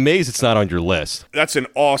too. And I'm amazed it's not on your list. That's an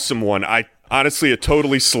awesome one. Honestly, it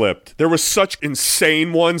totally slipped. There were such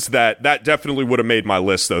insane ones that definitely would have made my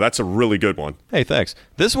list, though. That's a really good one. Hey, thanks.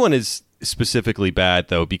 This one is specifically bad,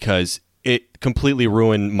 though, because it completely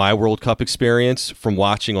ruined my World Cup experience from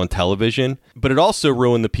watching on television, but it also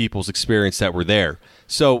ruined the people's experience that were there.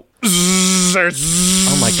 So,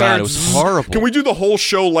 oh my God, it was horrible. Can we do the whole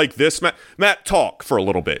show like this, Matt? Matt, talk for a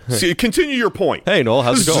little bit. See, continue your point. Hey, Noel,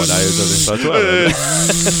 how's it going?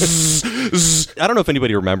 I don't know if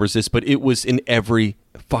anybody remembers this, but it was in every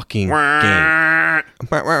fucking game. Oh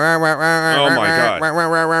my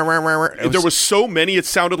God. There was so many, it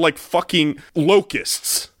sounded like fucking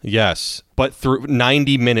locusts. Yes, but through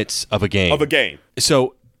 90 minutes of a game.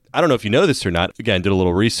 So, I don't know if you know this or not. Again, did a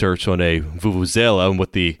little research on a vuvuzela and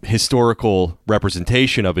what the historical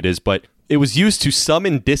representation of it is, but it was used to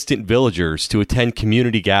summon distant villagers to attend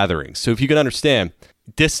community gatherings. So if you can understand,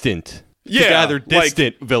 distant, to gather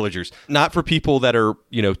distant villagers, not for people that are,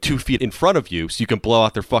 2 feet in front of you so you can blow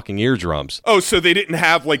out their fucking eardrums. Oh, so they didn't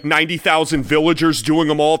have like 90,000 villagers doing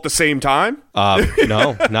them all at the same time?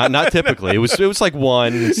 No, not typically. It was like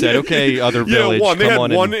one and said, okay, other village. Yeah, one. They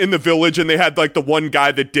come had one in the village and they had like the one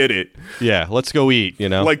guy that did it. Yeah, let's go eat,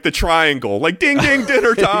 Like the triangle. Like ding, ding,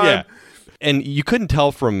 dinner time. Yeah. And you couldn't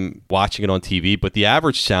tell from watching it on TV, but the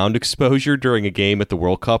average sound exposure during a game at the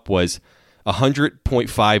World Cup was 100.5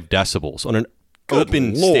 decibels on an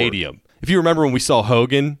open stadium. If you remember when we saw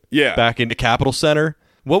Hogan back in the Capitol Center,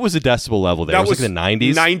 what was the decibel level there? That was like in the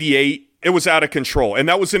 90s? 98. It was out of control. And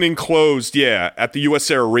that was an enclosed, at the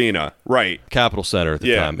USA Arena. Right. Capitol Center at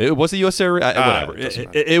the time. It was the USA Arena? Whatever.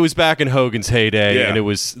 It was back in Hogan's heyday, and it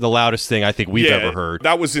was the loudest thing I think we've ever heard.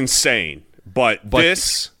 That was insane. But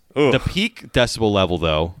this Ugh. The peak decibel level,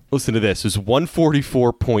 though, listen to this, is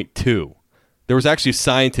 144.2. There was actually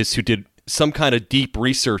scientists who did some kind of deep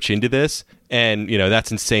research into this, and,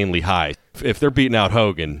 that's insanely high. If they're beating out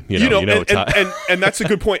Hogan, it's high. And that's a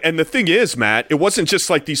good point. And the thing is, Matt, it wasn't just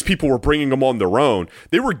like these people were bringing them on their own.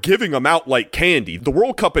 They were giving them out like candy. The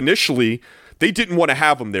World Cup initially, they didn't want to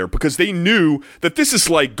have them there because they knew that this is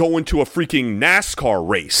like going to a freaking NASCAR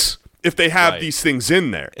race if they have these things in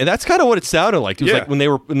there. And that's kind of what it sounded like. It was like when they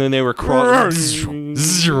were crawling.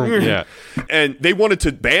 Yeah. And they wanted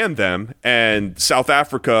to ban them, and South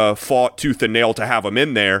Africa fought tooth and nail to have them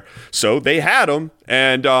in there. So they had them,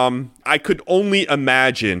 and I could only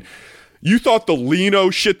imagine. You thought the Lino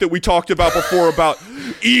shit that we talked about before about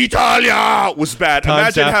Italia was bad.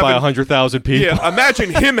 Imagine having by 100,000 people. Yeah,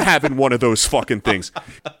 imagine him having one of those fucking things.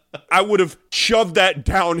 I would have shoved that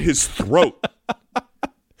down his throat.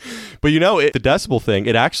 But the decibel thing,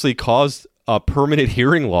 it actually caused a permanent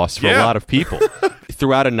hearing loss for a lot of people.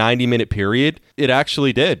 Throughout a 90-minute period, it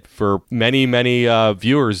actually did for many, many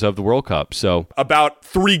viewers of the World Cup. So about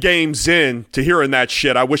 3 games in to hearing that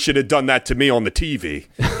shit, I wish it had done that to me on the TV.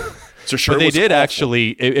 So sure, but they did awful. Actually,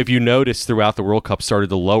 if you notice throughout the World Cup, started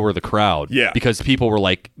to lower the crowd. Yeah. Because people were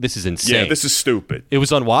like, this is insane. Yeah, this is stupid. It was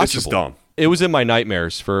unwatchable. This is dumb. It was in my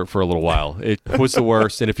nightmares for a little while. It was the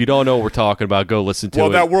worst. And if you don't know what we're talking about, go listen to it. Well,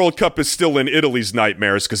 that World Cup is still in Italy's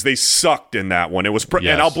nightmares because they sucked in that one. It was,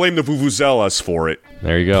 and I'll blame the Vuvuzelas for it.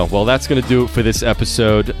 There you go. Well, that's going to do it for this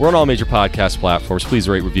episode. We're on all major podcast platforms. Please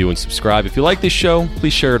rate, review, and subscribe. If you like this show,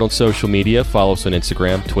 please share it on social media. Follow us on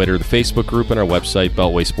Instagram, Twitter, the Facebook group, and our website,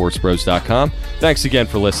 beltwaysportsbros.com. Thanks again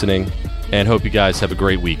for listening, and hope you guys have a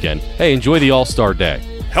great weekend. Hey, enjoy the All-Star Day.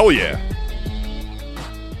 Hell yeah.